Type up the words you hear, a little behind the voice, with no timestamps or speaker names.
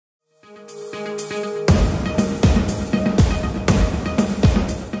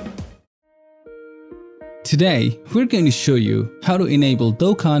Today, we're going to show you how to enable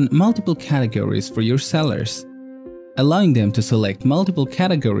Dokan Multiple Categories for your sellers, allowing them to select multiple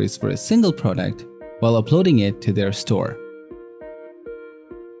categories for a single product while uploading it to their store.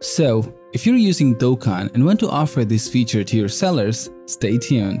 So, if you're using Dokan and want to offer this feature to your sellers, stay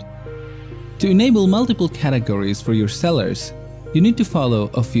tuned. To enable multiple categories for your sellers, you need to follow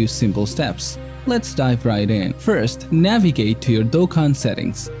a few simple steps. Let's dive right in. First, navigate to your Dokan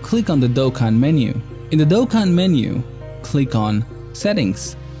settings. Click on the Dokan menu. In the Dokan menu, click on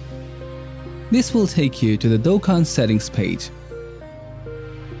Settings. This will take you to the Dokan settings page.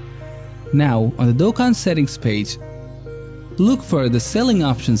 Now, on the Dokan settings page, look for the Selling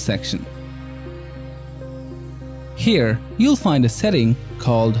Options section. Here, you'll find a setting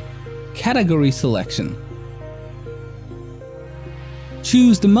called Category Selection.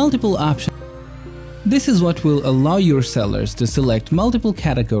 Choose the multiple option. This is what will allow your sellers to select multiple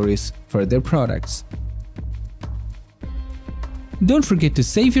categories for their products. Don't forget to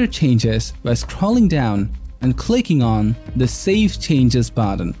save your changes by scrolling down and clicking on the Save Changes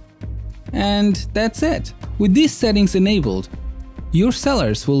button. And that's it. With these settings enabled, your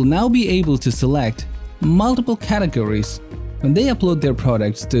sellers will now be able to select multiple categories when they upload their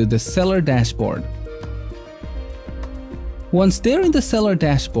products to the seller dashboard. Once they're in the seller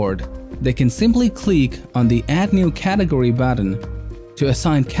dashboard, they can simply click on the Add New Category button to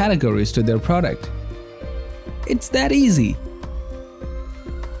assign categories to their product. It's that easy.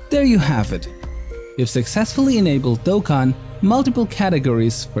 There you have it. You've successfully enabled Dokan Multiple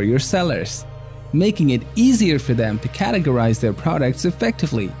Categories for your sellers, making it easier for them to categorize their products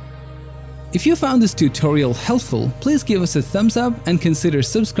effectively. If you found this tutorial helpful, please give us a thumbs up and consider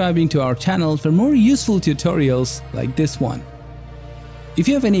subscribing to our channel for more useful tutorials like this one. If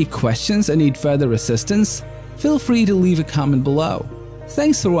you have any questions or need further assistance, feel free to leave a comment below.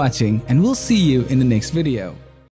 Thanks for watching, and we'll see you in the next video.